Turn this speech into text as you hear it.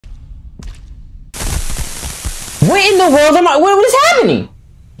What in the world am I? What is happening?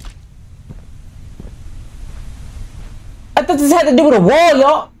 I thought this had to do with a wall,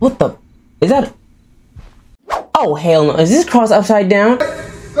 y'all. What the? Is that? Oh hell no! Is this cross upside down?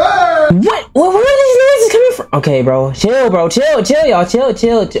 What? Where are these noises coming from? Okay, bro. Chill, bro. Chill, y'all. Chill.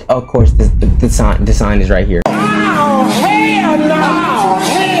 Of course, the sign is right here. Oh hell no!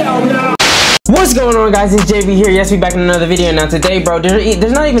 Hell no! What's going on, guys? It's JV here. Yes, we back in another video. Now today, bro,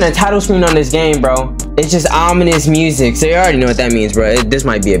 there's not even a title screen on this game, bro. It's just ominous music, so you already know what that means, bro. This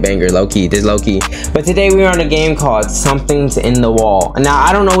might be a banger, low-key. This low-key. But today we're on a game called Something's in the Wall. Now,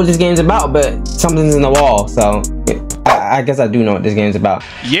 I don't know what this game's about, but something's in the wall, so I guess I do know what this game's about.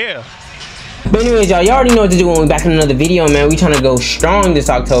 Yeah. But anyways, y'all already know what to do when we're back in another video, man. We trying to go strong this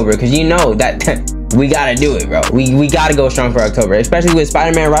October, because you know that we gotta do it, bro. We gotta go strong for October, especially with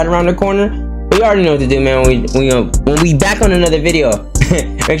Spider-Man right around the corner. But you already know what to do, man. When we back on another video,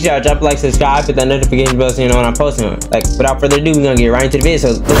 make sure y'all drop a like, subscribe, hit that notification bell so you know when I'm posting. Like, without further ado, we're gonna get right into the video.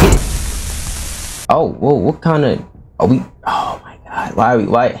 So let's get it. Oh, whoa, what kind of? Are we? Oh my God, why?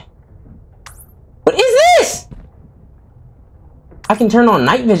 What is this? I can turn on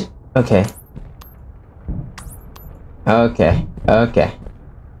night vision. Okay. What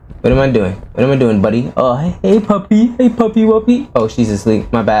am I doing, buddy? Oh, hey, puppy, whoopie. Oh, she's asleep.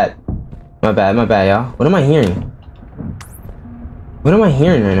 My bad, y'all. What am I hearing? What am I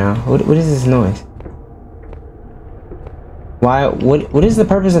hearing right now? What is this noise? Why? What is the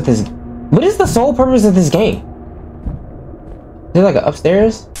purpose of this? What is the sole purpose of this game? Is there like an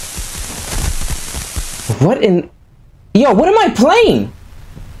upstairs? What in? Yo, what am I playing?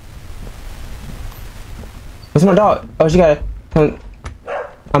 What's my dog? Oh, she got a...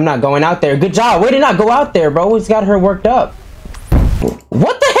 I'm not going out there. Good job. Way to not go out there, bro. It's got her worked up.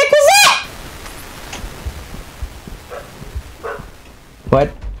 What the heck was that?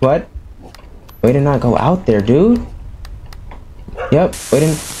 What? Way to not go out there, dude. Yep. Wait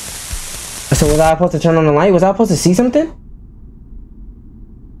a... So was I supposed to turn on the light? Was I supposed to see something?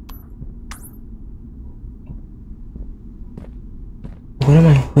 What am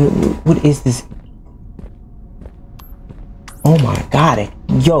I... What is this? Oh my God.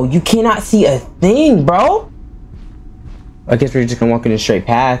 Yo, you cannot see a thing, bro. I guess we're just gonna walk in a straight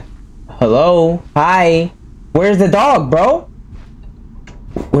path. Hello? Hi? Where's the dog, bro?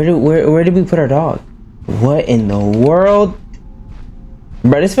 Where did we put our dog? What in the world?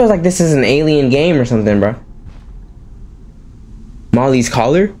 Bro, this feels like this is an alien game or something, bro. Molly's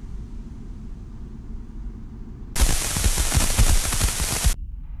collar?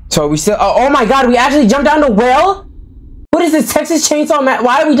 So are we still... Oh my God, we actually jumped down the well? What is this, Texas Chainsaw Massacre?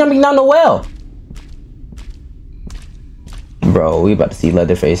 Why are we jumping down the well? Bro, we about to see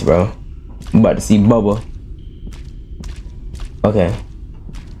Leatherface, bro. We about to see Bubba. Okay.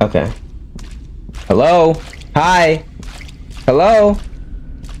 Hello? Hi? Hello?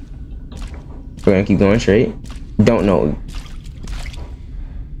 We're gonna keep going straight. Don't know.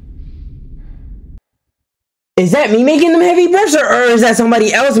 Is that me making them heavy breaths, or is that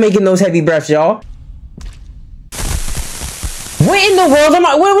somebody else making those heavy breaths, y'all? What in the world am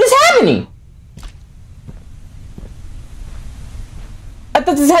I? What is happening? I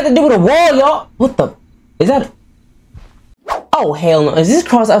thought this had to do with a wall, y'all. What the? Is that? Oh hell no! Is this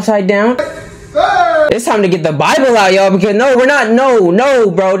cross upside down? It's time to get the Bible out, y'all. Because no, we're not. No,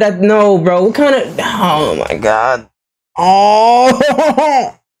 bro. No, bro. What kind of? Oh my God. Oh.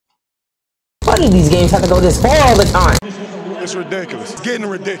 Why do these games have to go this far all the time? It's ridiculous. It's getting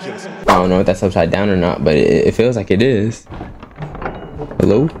ridiculous. I don't know if that's upside down or not, but it feels like it is.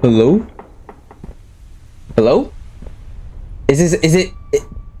 Hello? Is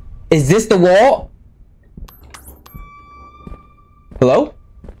this the wall? Hello?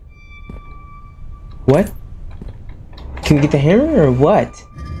 What? Can we get the hammer or what?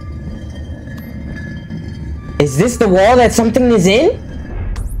 Is this the wall that something is in?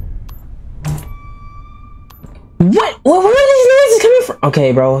 What? Where are these noises coming from?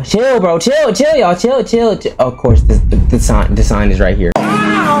 Okay, bro. Chill, y'all. Chill. Of course, the sign is right here.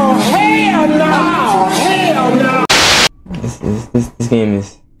 Oh, hell no! This game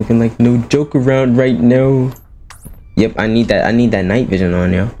is looking like no joke around right now. Yep, I need that night vision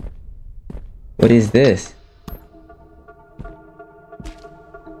on, yo. What is this?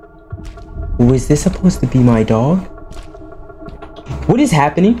 Was this supposed to be my dog? What is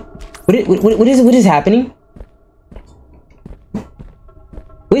happening? What is happening?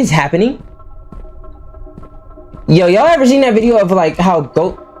 What is happening? Yo, y'all ever seen that video of like how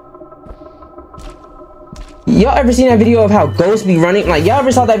Y'all ever seen that video of how ghosts be running? Like, y'all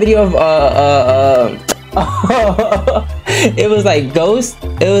ever saw that video of It was like ghost.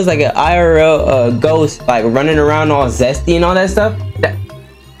 It was like an IRL ghost, like running around all zesty and all that stuff.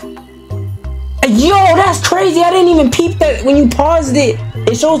 Yo, that's crazy. I didn't even peep that when you paused it.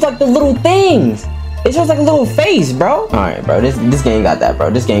 It shows like the little things. It shows like a little face, bro. All right, bro. This game got that, bro.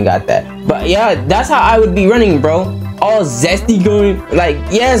 This game got that. But yeah, that's how I would be running, bro. All zesty going. Like,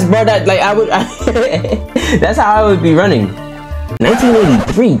 yes, bro. That like I would. That's how I would be running.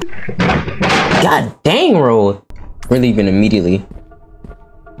 1983. God dang, roll. We're leaving immediately.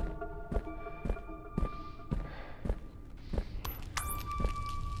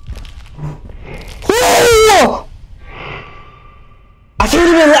 Whoa! I can't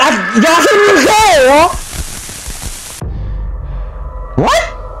even. I can't even go. What?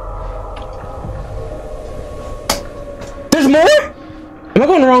 There's more? Am I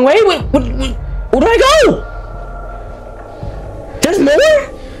going the wrong way? Where do I go? There's more?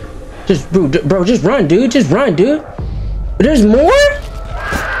 Bro, just run, dude. Just run, dude. There's more?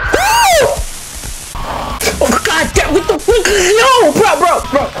 Oh, God damn, what the fuck? No,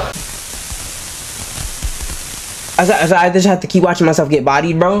 bro. I just have to keep watching myself get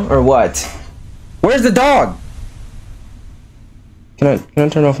bodied, bro, or what? Where's the dog? Can I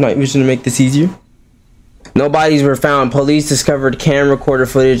turn off night vision to make this easier? No bodies were found. Police discovered camera recorder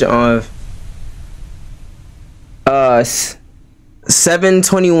footage of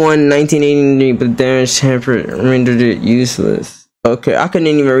 7/21/1983, but damage tempered rendered it useless. Okay, I couldn't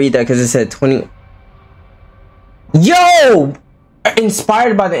even read that because it said 20. Yo!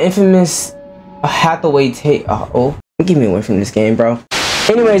 Inspired by the infamous Hathaway tape. Oh, get me away from this game, bro.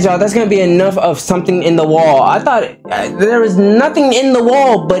 Anyways, y'all, that's gonna be enough of something in the wall. I thought there was nothing in the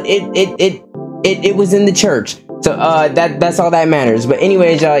wall, but it was in the church. So that's all that matters. But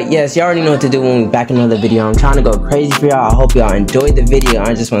anyways, y'all, yes, y'all already know what to do when we're back in another video. I'm trying to go crazy for y'all. I hope y'all enjoyed the video.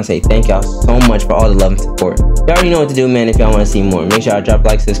 I just want to say thank y'all so much for all the love and support. Y'all already know what to do, man. If y'all want to see more, make sure y'all drop a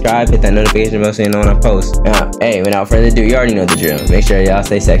like, subscribe, hit that notification bell so you know when I post. Hey, without further ado, you already know the drill. Make sure y'all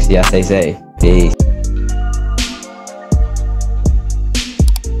stay sexy, y'all stay safe. Peace.